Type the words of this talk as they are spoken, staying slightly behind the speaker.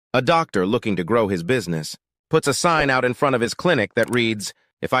A doctor looking to grow his business puts a sign out in front of his clinic that reads,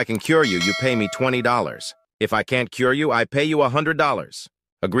 "If I can cure you, you pay me $20. If I can't cure you, I pay you $100.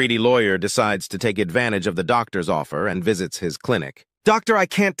 A greedy lawyer decides to take advantage of the doctor's offer and visits his clinic. "Doctor, I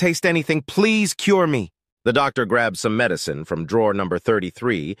can't taste anything. Please cure me." The doctor grabs some medicine from drawer number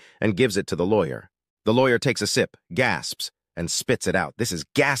 33 and gives it to the lawyer. The lawyer takes a sip, gasps, and spits it out. "This is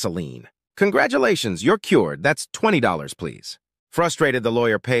gasoline." "Congratulations, you're cured. That's $20, please." Frustrated, the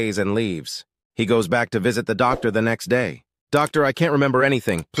lawyer pays and leaves. He goes back to visit the doctor the next day. "Doctor, I can't remember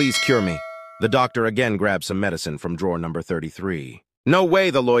anything. Please cure me." The doctor again grabs some medicine from drawer number 33. "No way,"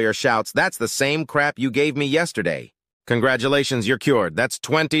 the lawyer shouts. "That's the same crap you gave me yesterday." "Congratulations, you're cured. That's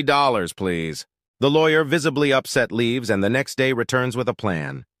 $20, please." The lawyer, visibly upset, leaves and the next day returns with a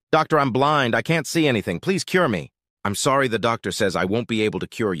plan. "Doctor, I'm blind. I can't see anything. Please cure me." "I'm sorry," the doctor says. "I won't be able to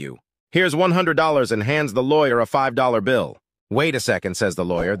cure you." "Here's $100 and hands the lawyer a $5 bill. "Wait a second," says the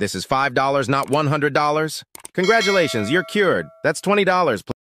lawyer. "This is $5, not $100. "Congratulations, you're cured. That's $20,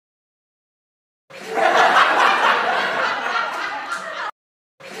 please."